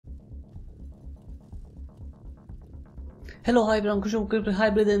Hello Hybrid, I'm Cryptic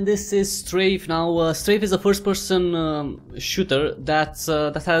Hybrid and this is STRAFE. Now STRAFE is a first-person shooter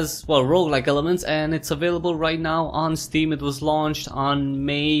that has, well, roguelike elements, and it's available right now on Steam. It was launched on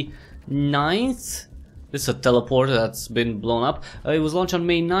May 9th. This is a teleporter that's been blown up. It was launched on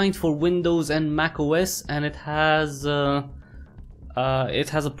May 9th for Windows and Mac OS, and it has a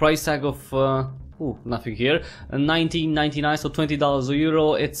price tag of nothing here. $19.99, so $20 or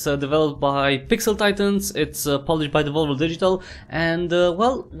euro. It's developed by Pixel Titans. It's published by Devolver Digital, and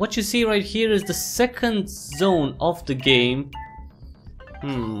well, what you see right here is the second zone of the game.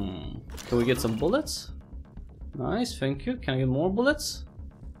 Can we get some bullets? Nice, thank you. Can I get more bullets?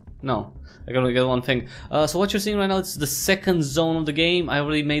 No, I can only get one thing. So what you're seeing right now is the second zone of the game. I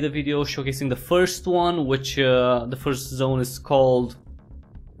already made a video showcasing the first one, which the first zone is called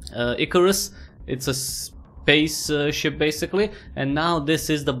Icarus. It's a space ship basically, and now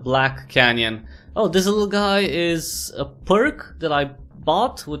this is the Black Canyon. Oh, this little guy is a perk that I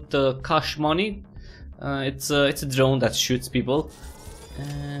bought with the cash money. It's a drone that shoots people.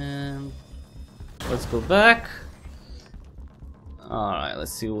 And let's go back. Alright,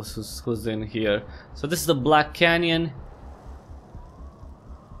 let's see who's in here. So this is the Black Canyon.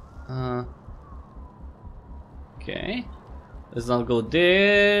 Okay. Let's not go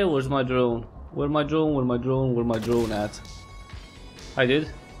there. Where's my drone? Where's my drone? Where's my drone? Where's my drone at? I did.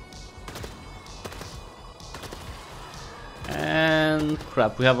 And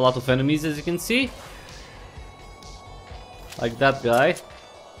crap, we have a lot of enemies, as you can see. Like that guy.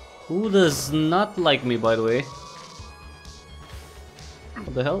 Who does not like me, by the way?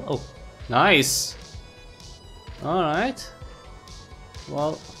 What the hell? Oh, nice. Alright.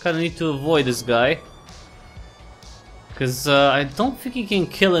 Well, kinda need to avoid this guy, because I don't think you can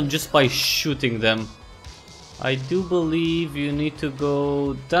kill him just by shooting them. I do believe you need to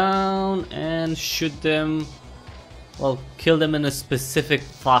go down and shoot them. Well, kill them in a specific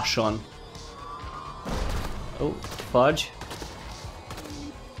fashion. Oh, fudge.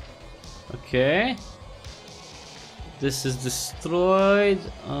 Okay. This is destroyed.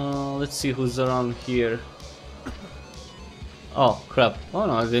 Let's see who's around here. Oh, crap. Oh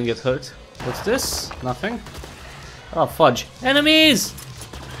no, I didn't get hurt. What's this? Nothing. Oh, fudge. Enemies!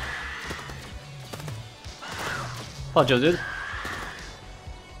 Fudge, dude.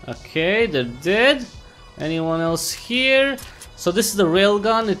 Okay, they're dead. Anyone else here? So this is the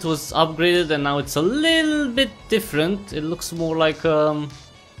railgun. It was upgraded and now it's a little bit different. It looks more like a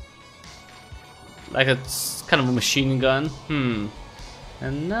kind of a machine gun.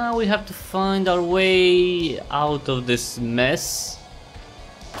 And now we have to find our way out of this mess.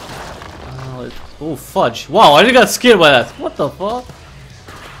 Oh, fudge. Wow, I really got scared by that. What the fuck?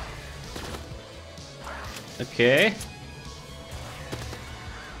 Okay.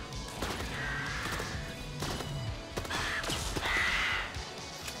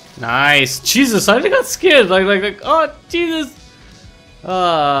 Nice. Jesus, I really got scared. Like, oh, Jesus.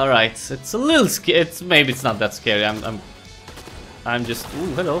 Right. It's a little scary. Maybe it's not that scary. I'm just.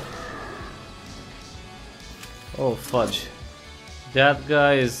 Ooh, hello. Oh, fudge. That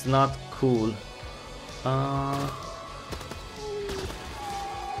guy is not cool.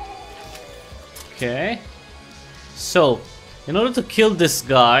 Okay. So, in order to kill this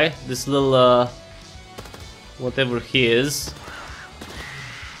guy, this little whatever he is,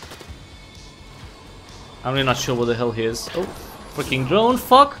 I'm really not sure what the hell he is. Oh, freaking drone!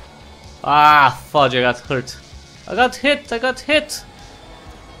 Fuck! Ah, fudge! I got hurt. I got hit. I got hit.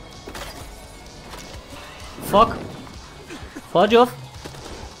 Fuck! Fudge off!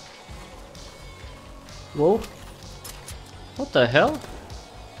 Whoa. What the hell?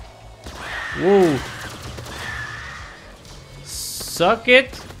 Whoa. Suck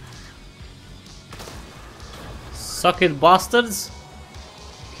it. Suck it, bastards.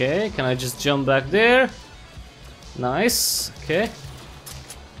 Okay, can I just jump back there? Nice. Okay.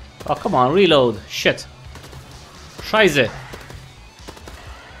 Oh, come on, reload. Shit. Scheiße.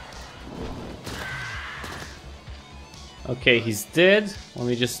 Okay, he's dead. Let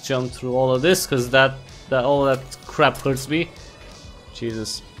me just jump through all of this, because all that crap hurts me.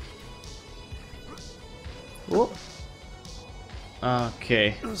 Jesus. Whoa.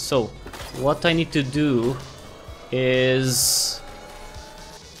 Okay, so what I need to do is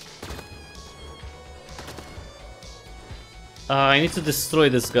I need to destroy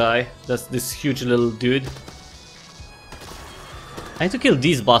this guy. That's this huge little dude. I need to kill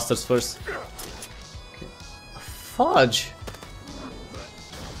these bastards first. Okay. Fudge.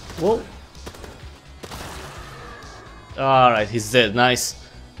 Whoa. Alright, he's dead. Nice.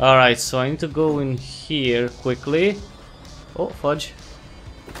 Alright, so I need to go in here quickly. Oh, fudge.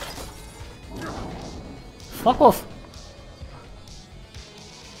 Fuck off.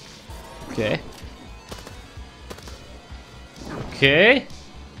 Okay. Okay.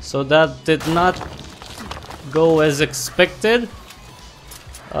 So that did not go as expected.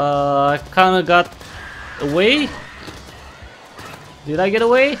 I kinda got away. Did I get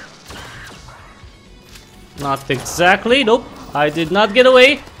away? Not exactly. Nope. I did not get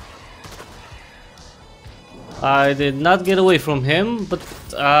away. I did not get away from him, but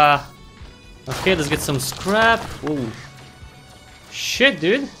okay, let's get some scrap. Oh, shit,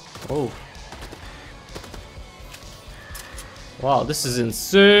 dude. Oh, wow, this is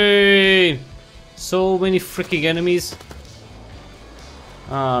insane. So many freaking enemies.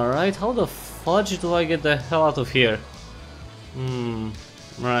 Alright, how the fudge do I get the hell out of here?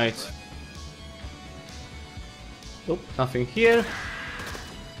 Right. Nope, nothing here.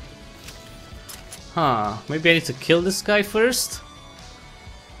 Huh, maybe I need to kill this guy first?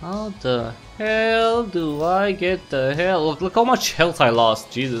 How the hell do I get the hell? Look how much health I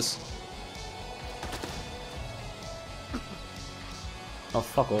lost, Jesus. Oh,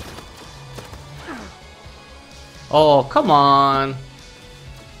 fuck off. Oh, come on.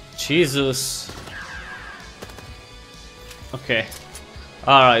 Jesus. Okay.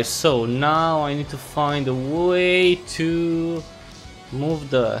 Alright, so now I need to find a way to move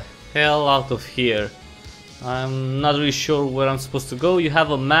the hell out of here. I'm not really sure where I'm supposed to go. You have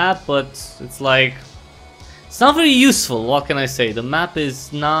a map, but it's like... it's not very useful, what can I say? The map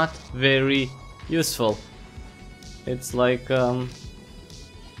is not very useful. It's like...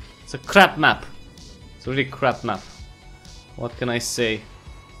 it's a crap map. It's a really crap map. What can I say?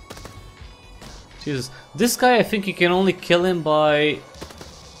 Jesus. This guy, I think you can only kill him by...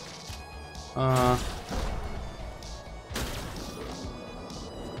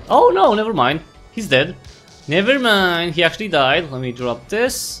 oh no, never mind. He's dead. Never mind, he actually died. Let me drop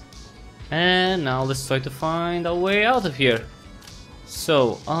this. And now let's try to find a way out of here.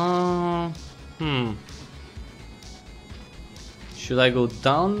 So, should I go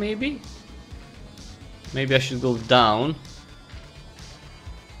down maybe? Maybe I should go down.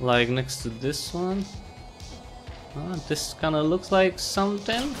 Like next to this one. This kind of looks like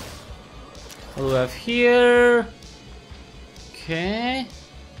something. What do we have here? Okay.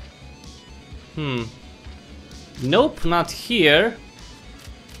 Nope, not here.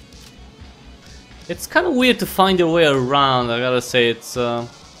 It's kind of weird to find your way around. I gotta say, it's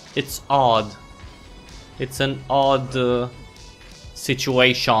odd. It's an odd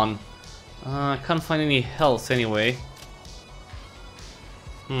situation. I can't find any health anyway.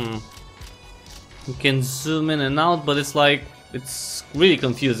 You can zoom in and out, but it's like, it's really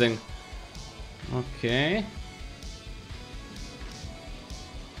confusing. Okay.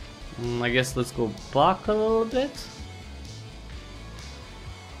 I guess let's go back a little bit.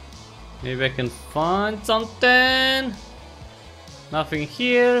 Maybe I can find something. Nothing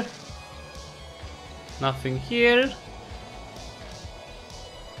here. Nothing here.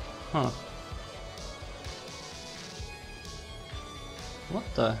 Huh. What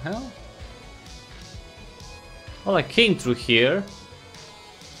the hell? Well, I came through here.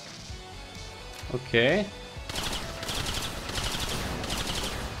 Okay.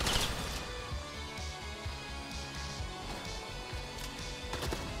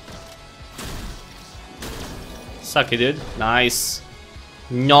 Sucky, dude. Nice.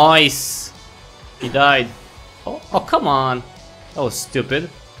 Nice. He died. Oh, come on. That was stupid.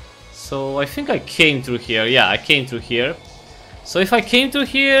 So I think I came through here. Yeah, I came through here. So if I came through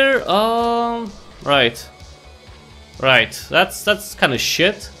here, right. Right. That's kind of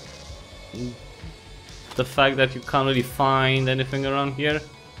shit. The fact that you can't really find anything around here.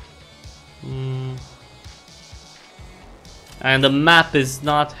 And the map is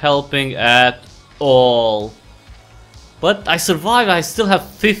not helping at all. But I survived. I still have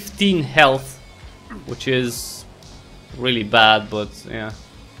 15 health, which is really bad, but yeah.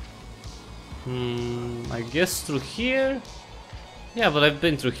 I guess through here? Yeah, but I've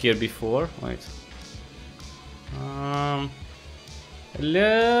been through here before. Wait.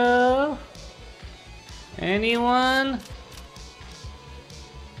 Hello? Anyone?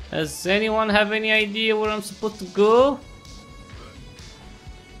 Does anyone have any idea where I'm supposed to go?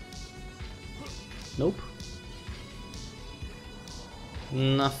 Nope.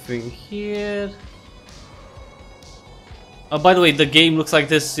 Nothing here. Oh, by the way, the game looks like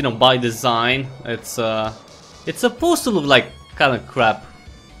this, you know, by design. It's supposed to look like kind of crap.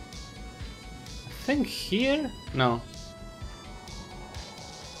 I think here? No.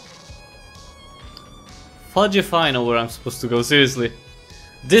 Fudge if I know where I'm supposed to go, seriously.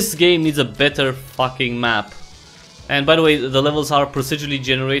 This game needs a better fucking map. And by the way, the levels are procedurally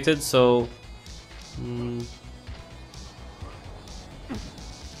generated, so...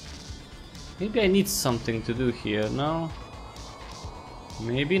 Maybe I need something to do here, no?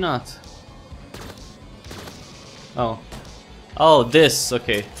 Maybe not. Oh. Oh, this.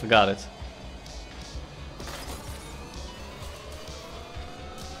 Okay, I got it.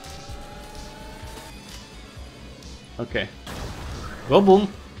 Okay. Go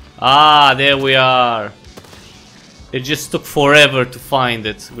boom. Ah, there we are. It just took forever to find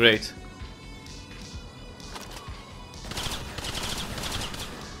it. Great.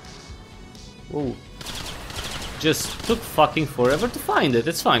 Whoa. Just took fucking forever to find it.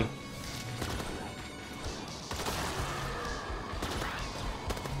 It's fine.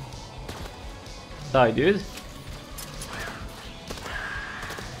 Die, dude.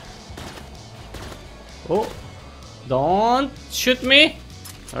 Oh. Don't shoot me.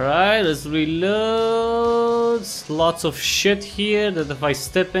 Alright, let's reload. Lots of shit here that if I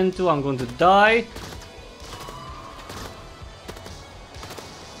step into, I'm going to die.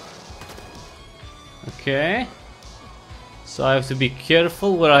 Okay. So I have to be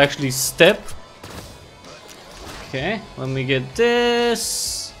careful where I actually step. Okay, let me get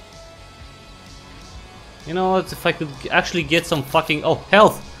this. You know what, if I could actually get some fucking... Oh,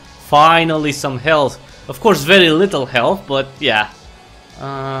 health! Finally some health. Of course, very little health, but yeah.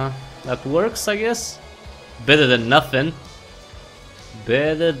 That works, I guess. Better than nothing.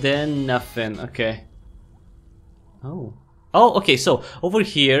 Better than nothing, okay. Oh. Oh, okay, so over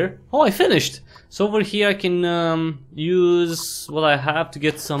here... Oh, I finished! So over here I can use what I have to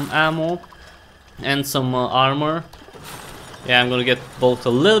get some ammo and some armor. Yeah, I'm gonna get both a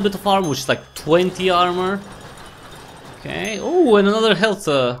little bit of armor, which is like 20 armor. Okay, oh, and another health,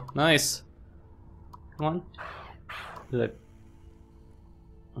 nice. Come on. Did I...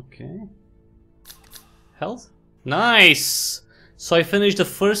 Okay. Health? Nice! So I finished the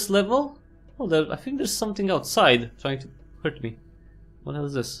first level. Oh, I think there's something outside trying to hurt me. What the hell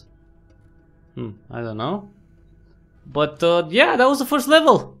is this? I don't know. But yeah, that was the first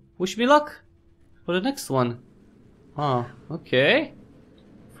level. Wish me luck for the next one. Oh, okay.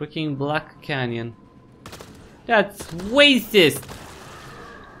 Freaking Black Canyon. That's racist.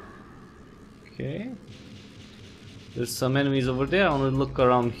 Okay. There's some enemies over there. I want to look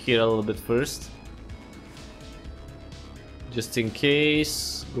around here a little bit first. Just in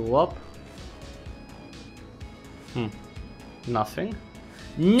case. Go up. Nothing.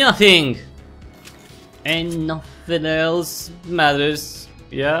 Nothing! And nothing else matters.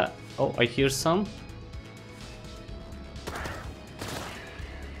 Yeah. Oh, I hear some.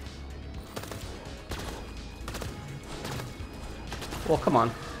 Oh, come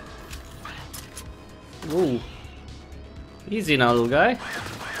on. Ooh. Easy now, little guy.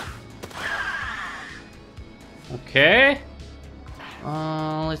 Okay.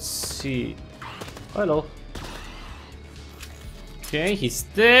 Let's see. Hello. Okay, he's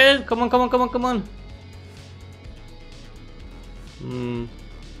dead. Come on, come on, come on, come on.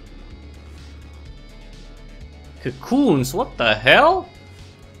 Cocoons, what the hell?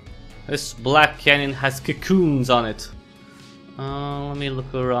 This Black Canyon has cocoons on it. Let me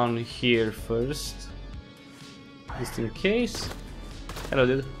look around here first. Just in case. Hello,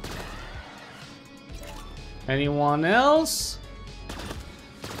 dude. Anyone else?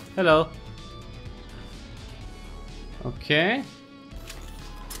 Hello. Okay.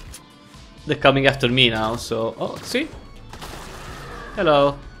 They're coming after me now, so... Oh, see?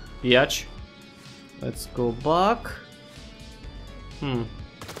 Hello, biatch. Let's go back.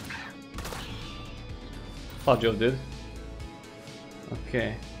 Fudge of dude.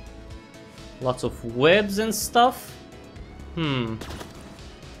 Okay. Lots of webs and stuff.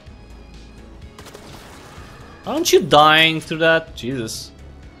 Aren't you dying through that? Jesus.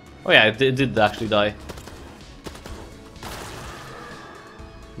 Oh yeah, it did actually die.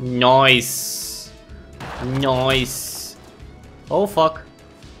 Nice. Nice. Oh fuck.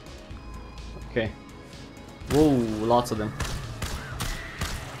 Okay. Whoa, lots of them.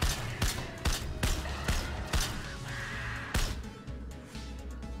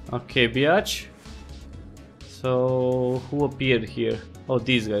 Okay, biatch. So, who appeared here? Oh,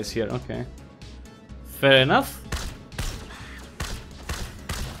 these guys here, okay. Fair enough.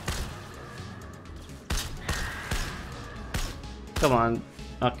 Come on.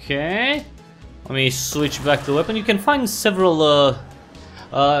 Okay. Let me switch back to weapon. You can find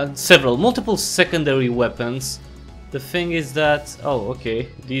multiple secondary weapons. The thing is that... Oh, okay.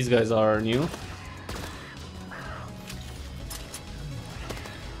 These guys are new.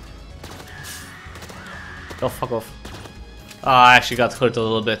 Oh, fuck off. Ah, I actually got hurt a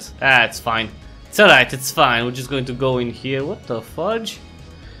little bit. Ah, it's fine. It's alright, it's fine. We're just going to go in here. What the fudge?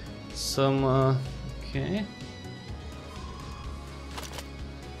 Some, okay.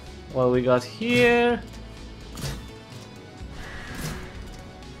 What we got here?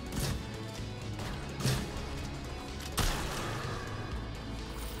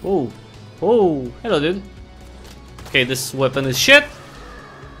 Oh, oh, hello, dude. Okay, this weapon is shit.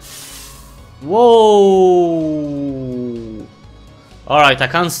 Whoa! Alright, I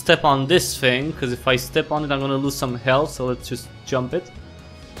can't step on this thing, because if I step on it I'm gonna lose some health, so let's just jump it.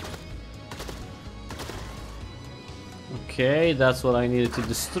 Okay, that's what I needed to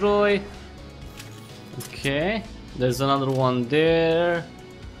destroy. Okay, there's another one there,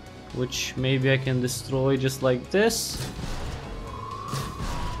 which maybe I can destroy just like this.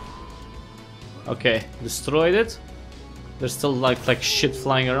 Okay, destroyed it. There's still like shit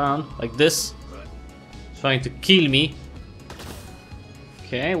flying around, like this, trying to kill me.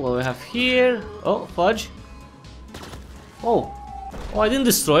 Okay, what do we have here? Oh, fudge. Oh, oh, I didn't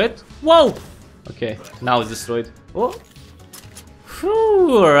destroy it. Whoa. Okay, now it's destroyed. Oh.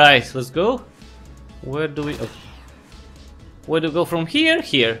 Whew, alright, let's go. Where do we... Oh. Where do we go from here?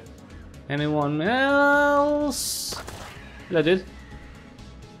 Here. Anyone else? Hello, dude.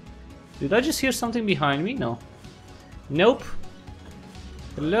 Did I just hear something behind me? No. Nope.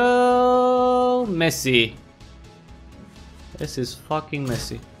 Hello? Messy. This is fucking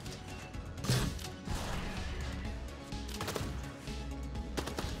messy.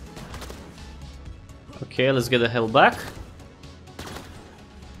 Okay, let's get the hell back.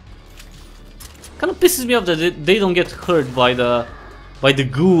 Kind of pisses me off that they don't get hurt by the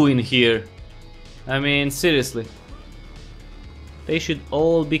goo in here. I mean, seriously. They should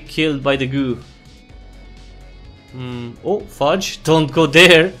all be killed by the goo. Oh, fudge. Don't go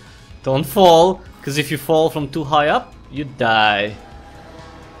there. Don't fall. Because if you fall from too high up, you die.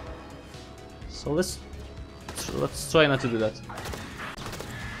 So let's try not to do that.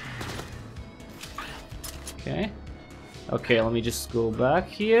 Okay. Okay, let me just go back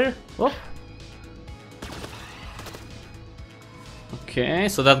here. Oh. Okay,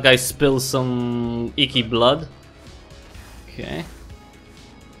 so that guy spilled some icky blood. Okay.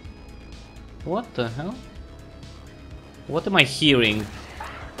 What the hell? What am I hearing?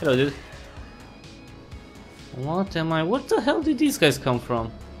 Hello, dude. What am I... What the hell did these guys come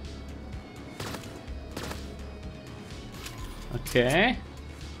from? Okay.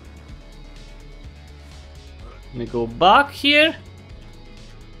 Let me go back here.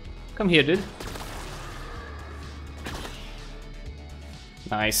 Come here, dude.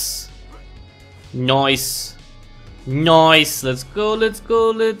 Nice. Nice. Nice. Let's go, let's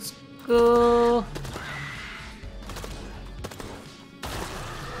go, let's go.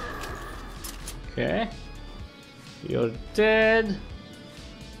 Okay. You're dead.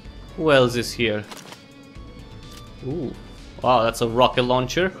 Who else is here? Ooh. Wow, that's a rocket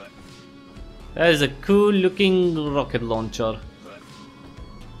launcher. That is a cool looking rocket launcher.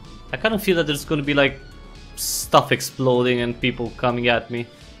 I kind of feel that there's gonna be like stuff exploding and people coming at me.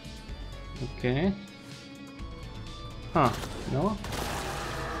 Okay. Huh. No?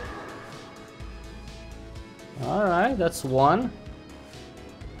 Alright, that's one.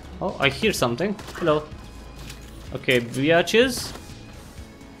 Oh, I hear something. Hello. Okay, biatches.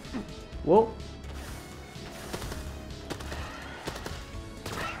 Whoa.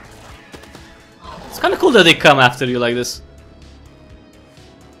 It's kind of cool that they come after you like this.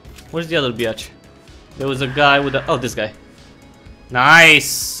 Where's the other biatch? There was a guy with a... Oh, this guy.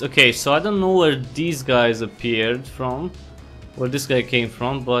 Nice! Okay, so I don't know where these guys appeared from. Where this guy came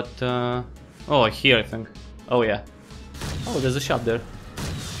from, but... Oh, here I think. Oh, yeah. Oh, there's a shop there.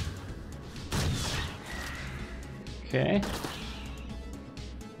 Okay.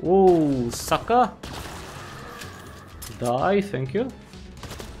 Whoa, sucker. Die, thank you.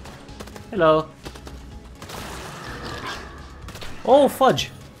 Hello. Oh,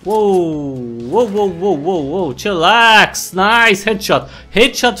 fudge. Whoa, whoa, whoa, whoa, whoa, whoa, chillax. Nice headshot.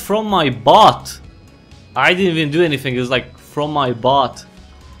 Headshot from my bot. I didn't even do anything, it was like from my bot.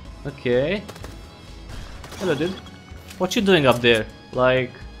 Okay. Hello, dude. What you doing up there?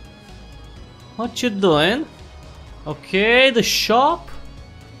 Like, what you doing? Okay, the shop.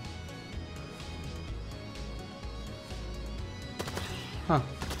 Huh.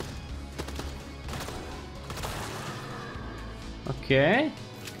 Okay.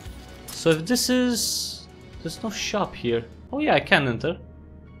 So if this is... There's no shop here. Oh yeah, I can enter.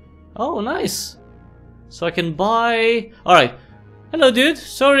 Oh, nice. So I can buy... Alright. Hello, dude.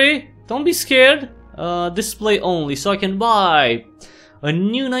 Sorry. Don't be scared. Display only. So I can buy a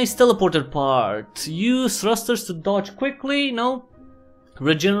new nice teleporter part. Use thrusters to dodge quickly. No.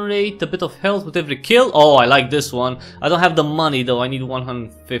 Regenerate a bit of health with every kill. Oh, I like this one. I don't have the money though. I need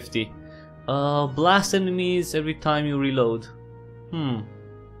 150. Blast enemies every time you reload.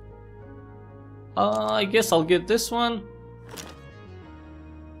 I guess I'll get this one.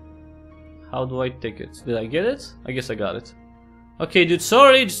 How do I take it? Did I get it? I guess I got it. Okay, dude,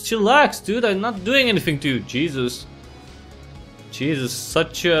 sorry, just chillax, dude. I'm not doing anything to you. Jesus. Jesus,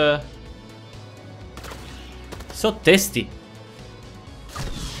 such a... so testy.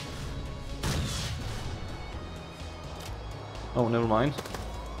 Oh, never mind.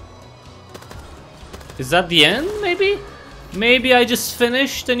 Is that the end, maybe? Maybe I just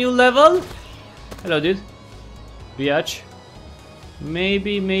finished a new level? Hello, dude. Biatch.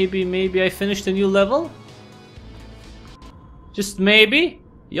 Maybe I finished a new level? Just maybe?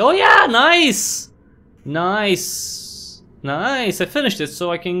 Oh yeah, nice! Nice. Nice, I finished it,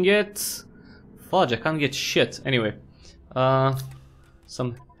 so I can get... fudge, I can't get shit. Anyway.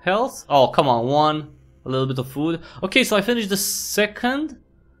 Some health. Oh, come on, one. A little bit of food. Okay, so I finished the second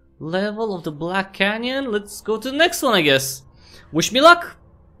level of the Black Canyon. Let's go to the next one, I guess. Wish me luck!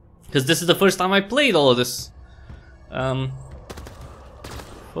 Because this is the first time I played all of this.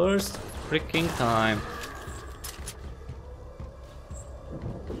 First freaking time.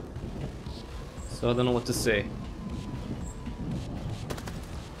 So I don't know what to say.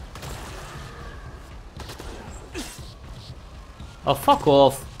 Oh, fuck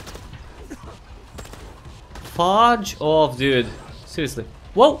off. Fudge off, dude. Seriously.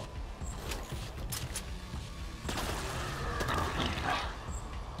 Whoa!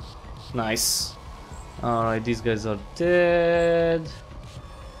 Nice. Alright, these guys are dead.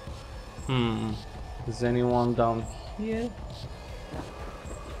 Is anyone down here?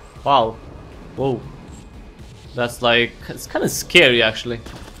 Wow. Whoa. That's like... it's kind of scary, actually.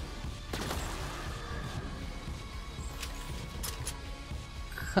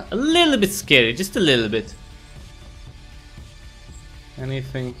 A little bit scary, just a little bit.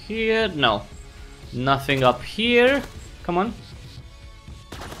 Anything here? No. Nothing up here. Come on.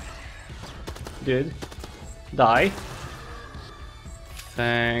 Dude. Die.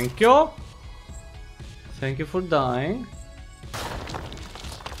 Thank you. Thank you for dying.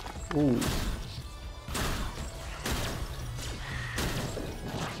 Ooh.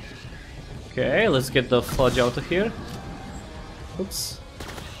 Okay, let's get the fudge out of here. Oops.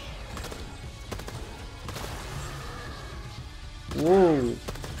 Whoa.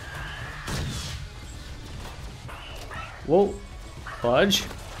 Whoa. Fudge.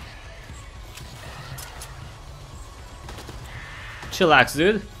 Chillax,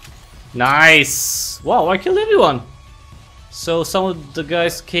 dude. Nice. Wow, I killed everyone. So some of the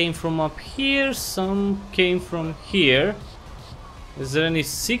guys came from up here, some came from here. Is there any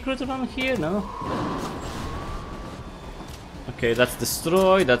secret around here? No. Okay, that's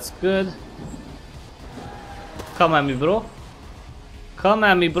destroyed. That's good. Come at me, bro. Come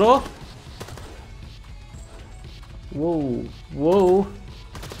at me, bro. Whoa, whoa.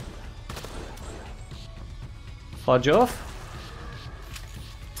 Fudge off.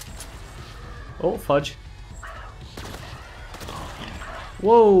 Oh, fudge.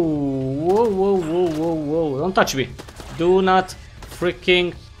 Whoa, whoa, whoa, whoa, whoa, whoa. Don't touch me. Do not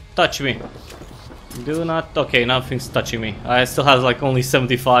freaking touch me. Do not. Okay, nothing's touching me. I still have like only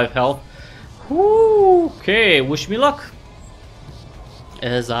 75 health. Woo, okay, wish me luck.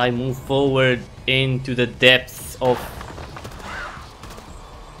 As I move forward into the depths of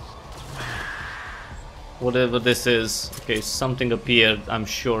whatever this is. Okay, something appeared, I'm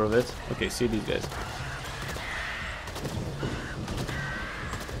sure of it. Okay, see these guys.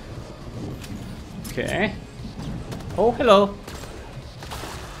 Okay. Oh, hello.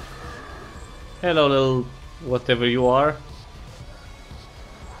 Hello, little whatever you are.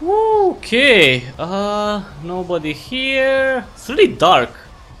 Woo, okay. Nobody here. It's really dark.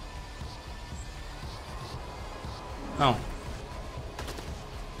 Oh.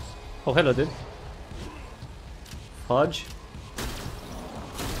 Oh, hello, dude. Fudge.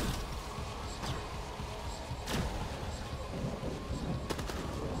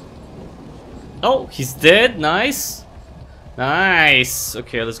 Oh, he's dead. Nice. Nice.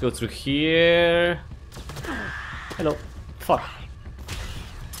 Okay, let's go through here. Hello. Fuck.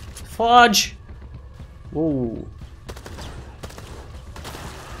 Fudge. Whoa.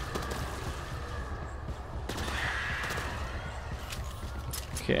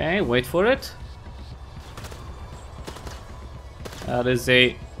 Okay, wait for it. That is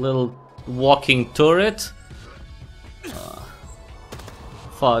a little walking turret.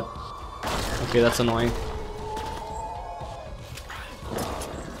 Fudge. Okay, that's annoying.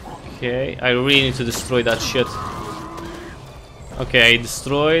 Okay, I really need to destroy that shit. Okay, I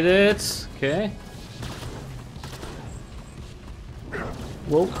destroyed it. Okay.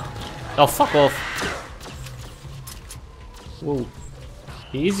 Whoa. Oh, fuck off. Whoa.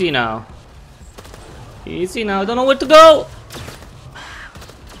 Easy now. Easy now, I don't know where to go!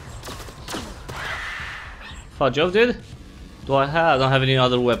 Fudge off, dude. I don't have any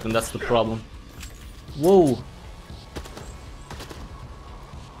other weapon, that's the problem. Whoa.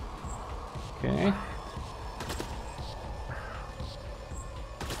 Okay.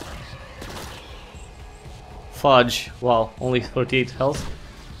 Fudge. Wow, only 38 health.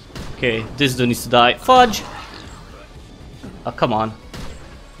 Okay, this dude needs to die. Fudge! Oh, come on.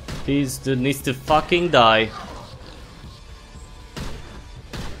 This dude needs to fucking die.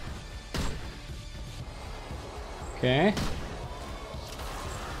 Okay.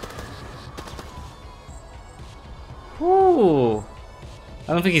 Ooh.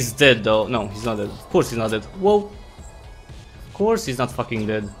 I don't think he's dead though. No, he's not dead. Of course he's not dead. Whoa. Of course he's not fucking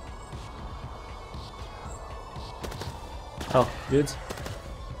dead. Oh, good.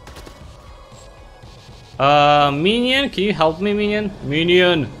 Minion, can you help me, minion?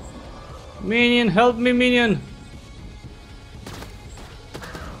 Minion! Minion, help me, minion!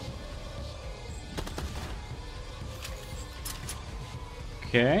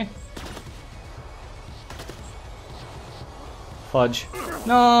 Okay. Fudge.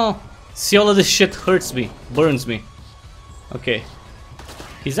 No! See, all of this shit hurts me, burns me. Okay.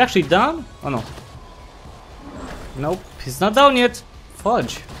 He's actually down? Oh no. Nope, he's not down yet.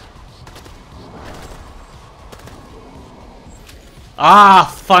 Fudge.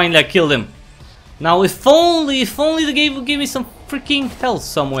 Ah, finally I killed him. Now if only the game would give me some freaking health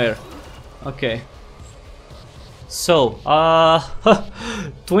somewhere. Okay. So,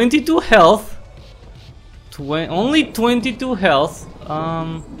 22 health. Only 22 health.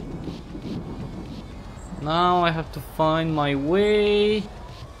 Now I have to find my way.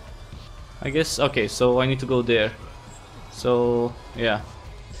 I guess, okay, so I need to go there. So, yeah.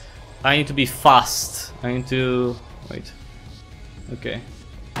 I need to be fast. I need to... wait. Okay.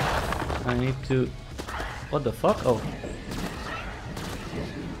 I need to... what the fuck? Oh.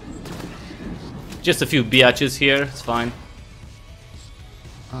 Just a few biatches here, it's fine.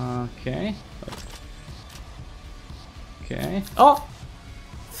 Okay. Okay. Oh!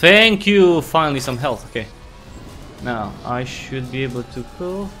 Thank you! Finally some health, okay. Now, I should be able to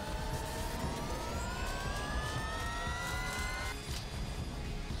go...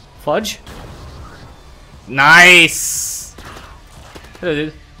 Fudge? Nice! Hello,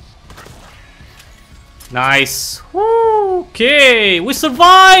 dude. Nice! Woo! Okay! We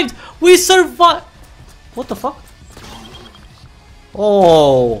survived! We survived! What the fuck?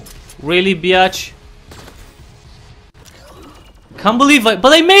 Oh! Really, biatch? Can't believe but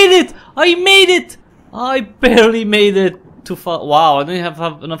I made it! I made it! I barely made it to wow, I didn't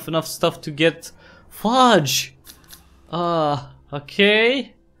have enough stuff to get Fudge.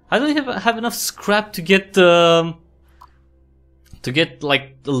 Okay. I don't have enough scrap to get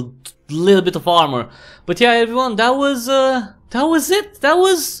like a little bit of armor. But yeah, everyone, that was it. That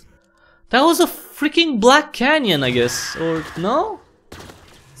was a freaking Black Canyon, I guess. Or no?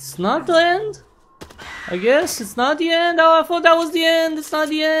 It's not the end? I guess it's not the end. Oh, I thought that was the end. It's not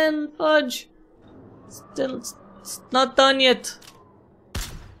the end. Fudge. Still, it's not done yet.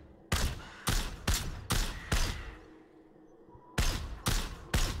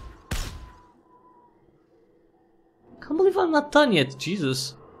 Can't believe I'm not done yet.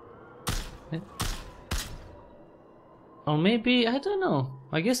 Jesus. Or maybe, I don't know.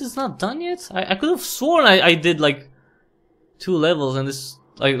 I guess it's not done yet. I could have sworn I did like 2 levels and this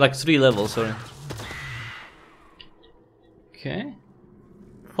like 3 levels. Sorry. Okay.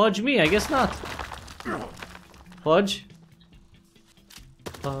 Fudge me, I guess not. Fudge.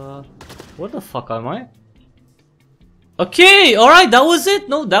 What the fuck am I? Okay, alright, that was it.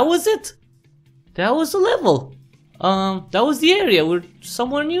 No, that was it. That was the level. That was the area. We're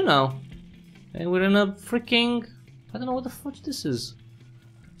somewhere new now. And we're in a freaking... I don't know what the fudge this is.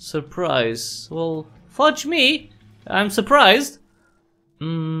 Surprise. Well, fudge me. I'm surprised.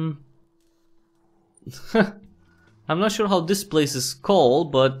 I'm not sure how this place is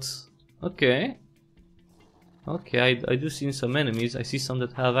called, but okay. Okay, I do see some enemies. I see some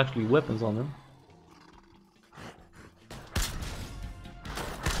that have actually weapons on them.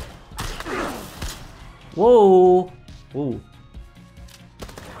 Whoa! Whoa.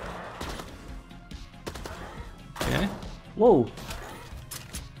 Okay. Whoa.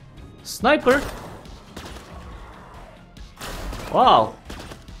 Sniper! Wow.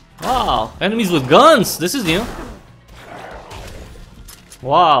 Wow. Enemies with guns! This is new.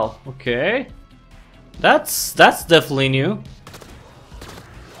 Wow, okay. That's definitely new.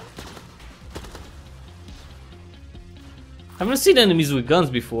 I haven't seen enemies with guns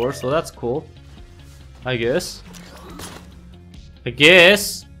before, so that's cool. I guess.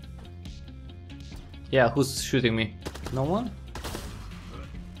 Yeah, who's shooting me? No one?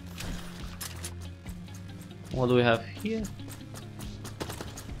 What do we have here?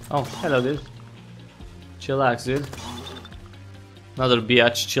 Oh, hello, dude. Chillax, dude. Another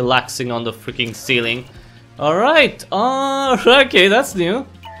biatch chillaxing on the freaking ceiling. Alright, okay, that's new.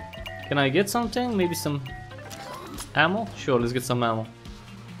 Can I get something? Maybe some ammo? Sure, let's get some ammo.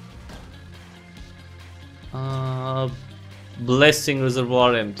 Blessing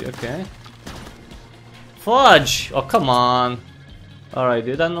reservoir empty, okay. Fudge! Oh, come on. Alright,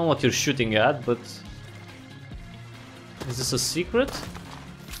 dude, I don't know what you're shooting at, but... Is this a secret?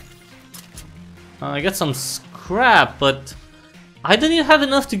 I got some scrap, but... I didn't even have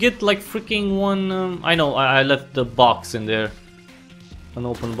enough to get like freaking one... I know, I left the box in there. An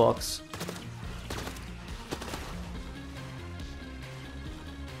open box.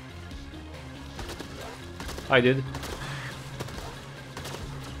 I did.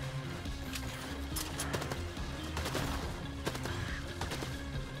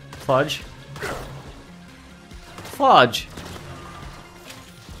 Fudge. Fudge.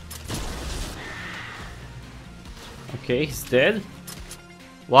 Okay, he's dead.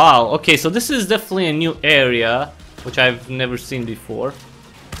 Wow, okay, so this is definitely a new area, which I've never seen before.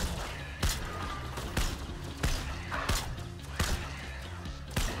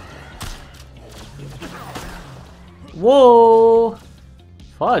 Whoa!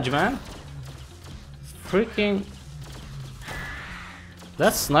 Fudge, man. Freaking...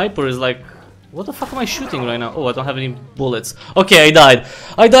 That sniper is like... What the fuck am I shooting right now? Oh, I don't have any bullets. Okay, I died.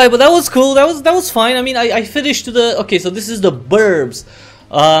 I died, but that was cool. That was fine. I mean, I finished to the... Okay, so this is the burbs.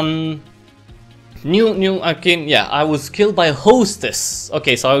 Okay, yeah, I was killed by a hostess.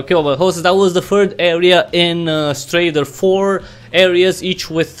 Okay, so I was killed by a hostess. That was the third area in Strafe. There are 4 areas, each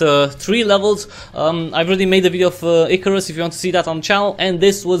with 3 levels. I've already made a video of Icarus if you want to see that on the channel. And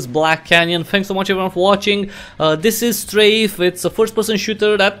this was Black Canyon. Thanks so much everyone for watching. This is Strafe. It's a first-person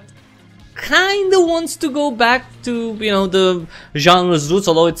shooter that kind of wants to go back to, you know, the genre's roots,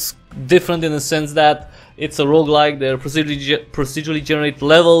 although it's different in the sense that it's a roguelike. There are procedurally generated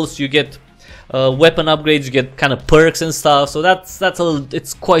levels. You get weapon upgrades, you get kind of perks and stuff. So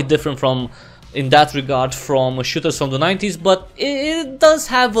it's quite different from, in that regard, from shooters from the 90s, but it does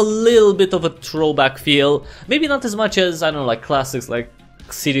have a little bit of a throwback feel. Maybe not as much as, I don't know, like classics like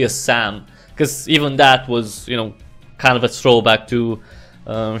Serious Sam, because even that was, you know, kind of a throwback to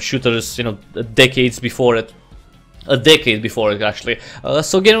shooters, you know, decades before it. A decade before it, actually.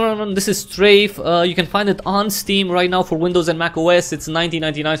 So again, everyone, this is Strafe. You can find it on Steam right now for Windows and Mac OS. It's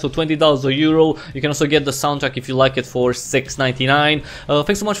 $19.99, so $20 or euro. You can also get the soundtrack if you like it for $6.99.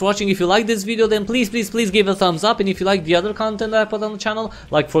 Thanks so much for watching. If you like this video, then please give it a thumbs up. And if you like the other content that I put on the channel,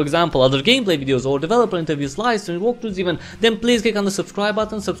 like for example other gameplay videos or developer interviews, live streams, walkthroughs even, then please click on the subscribe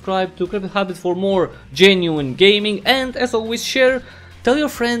button. Subscribe to Cryptic Hybrid for more genuine gaming. And as always, share. Tell your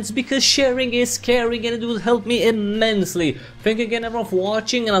friends, because sharing is caring and it will help me immensely. Thank you again everyone for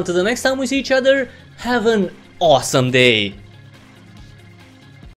watching, and until the next time we see each other, have an awesome day.